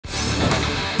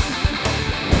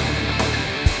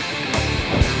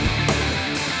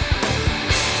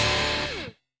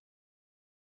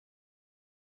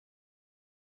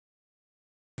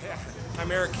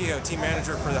I'm Eric Kehoe, team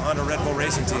manager for the Honda Red Bull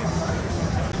Racing Team.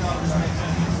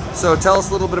 So tell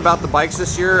us a little bit about the bikes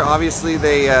this year. Obviously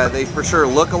they for sure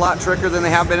look a lot tricker than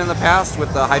they have been in the past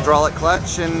with the hydraulic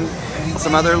clutch and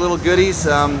some other little goodies.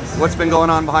 What's been going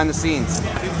on behind the scenes?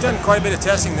 We've done quite a bit of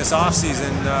testing this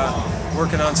off-season,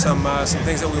 working on some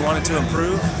things that we wanted to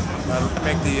improve,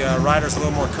 make the riders a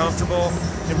little more comfortable,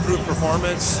 improve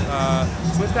performance.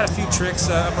 So we've got a few tricks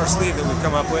up our sleeve that we've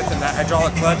come up with, and that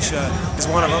hydraulic clutch is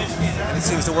one of them. And it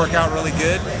seems to work out really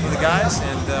good for the guys,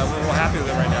 and we're real happy with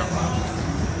it right now.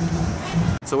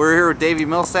 So we're here with Davey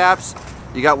Millsaps.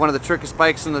 You got one of the trickest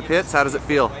bikes in the pits. How does it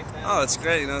feel? Oh, it's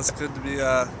great. You know, it's good to be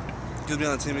on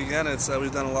the team again. It's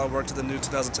we've done a lot of work to the new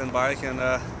 2010 bike, and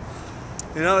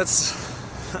you know, it's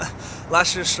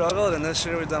last year struggled, and this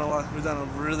year we've done a lot. We've done a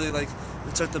really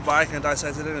we took the bike and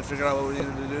dissected it and figured out what we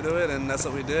needed to do to it, and that's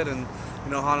what we did. And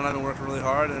you know, Honda and I have been working really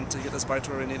hard and to get this bike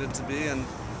to where we needed to be, and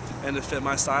to fit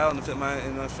my style and to fit my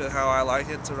fit how I like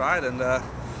it to ride. And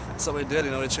that's what we did.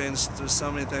 You know, we changed. There's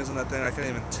so many things on that thing. I can't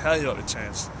even tell you what we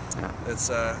changed. Yeah. It's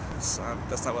that's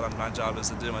not what my job is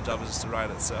to do. My job is just to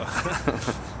ride it. So.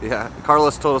 Yeah,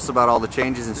 Carlos told us about all the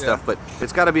changes and stuff, but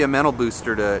it's got to be a mental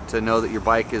booster to know that your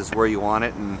bike is where you want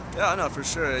it. And yeah, no, for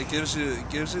sure. It gives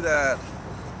you that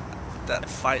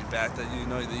fight back that you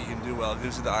know that you can do well. It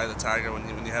gives you the eye of the tiger when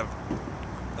you have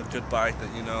a good bike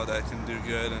that you know that can do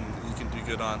good and you can do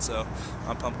good on. So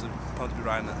I'm pumped to be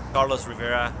riding it. Carlos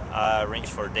Rivera, range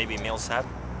for Davey Millsaps,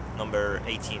 number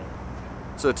 18.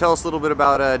 So tell us a little bit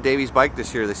about Davey's bike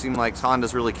this year. They seem like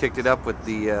Honda's really kicked it up with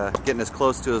the getting as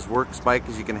close to his works bike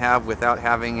as you can have without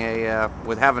having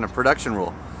a production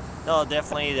rule. No,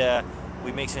 definitely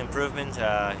we make some improvements.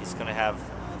 He's going to have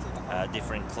a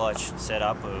different clutch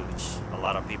setup, which a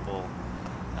lot of people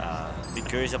be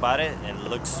curious about it, and it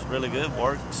looks really good,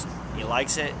 works, he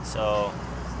likes it, so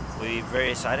we're very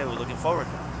excited, we're looking forward.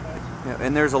 Yeah,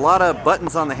 and there's a lot of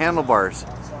buttons on the handlebars.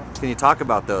 Can you talk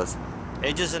about those?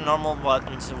 It's just a normal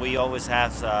buttons. We always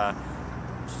have a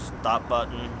stop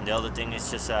button. The other thing is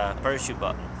just a parachute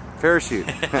button. Parachute.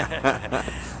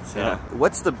 So, yeah.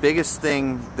 What's the biggest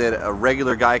thing that a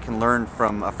regular guy can learn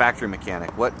from a factory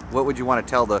mechanic? What would you want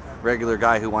to tell the regular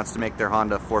guy who wants to make their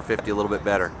Honda 450 a little bit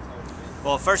better?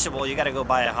 well, first of all, you got to go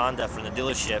buy a Honda from the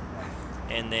dealership,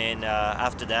 and then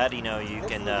after that, you know, you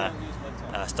can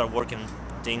start working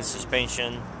things,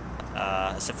 suspension.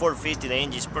 It's a 450. The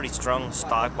engine is pretty strong,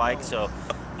 stock bike, so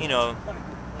you know,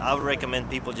 I would recommend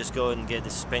people just go and get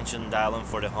the suspension dial-in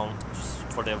for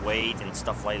the weight and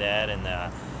stuff like that, and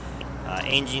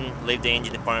engine, leave the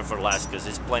engine department for last because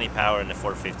there's plenty of power in the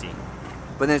 450.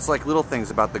 But then it's like little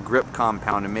things about the grip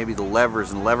compound and maybe the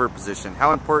levers and lever position.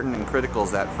 How important and critical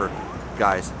is that for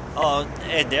guys? Oh,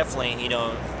 definitely. You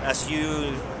know, as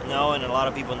you know, and a lot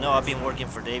of people know, I've been working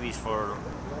for Davies for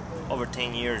over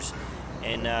 10 years,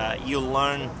 and you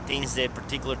learn things,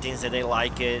 particular things that they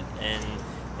like it, and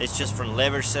it's just from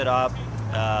lever setup,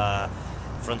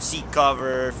 from seat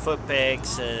cover, foot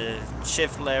pegs,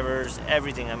 shift levers,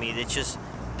 everything. I mean, it's just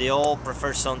they all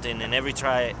prefer something, and every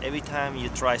time you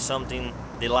try something,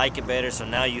 they like it better. So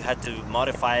now you have to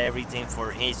modify everything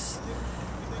for his.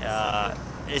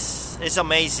 It's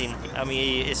amazing. I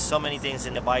mean, it's so many things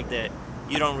in the bike that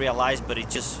you don't realize, but it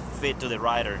just fit to the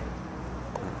rider.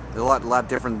 A lot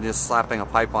different than just slapping a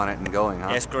pipe on it and going, huh?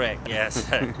 That's correct. Yes,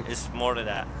 it's more to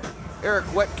that. Eric,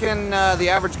 what can the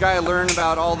average guy learn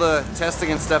about all the testing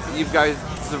and stuff that you guys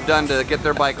have done to get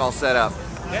their bike all set up?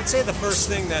 I'd say the first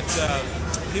thing that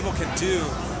people can do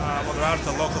when they're out at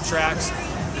the local tracks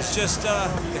is just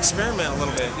experiment a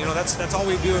little bit. You know, that's all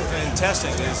we do in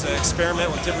testing is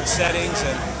experiment with different settings,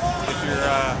 and if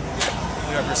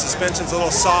if your suspension's a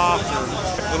little soft or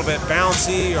a little bit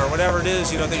bouncy or whatever it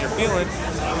is, you know, that you're feeling,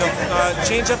 you know,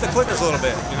 change up the clickers a little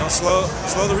bit. You know, slow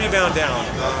the rebound down.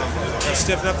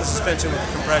 Stiffen up the suspension with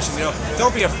the compression. You know,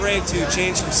 don't be afraid to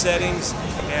change some settings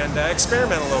and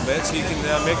experiment a little bit so you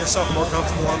can make yourself more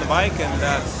comfortable on the bike and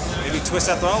maybe twist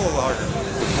that throttle a little harder.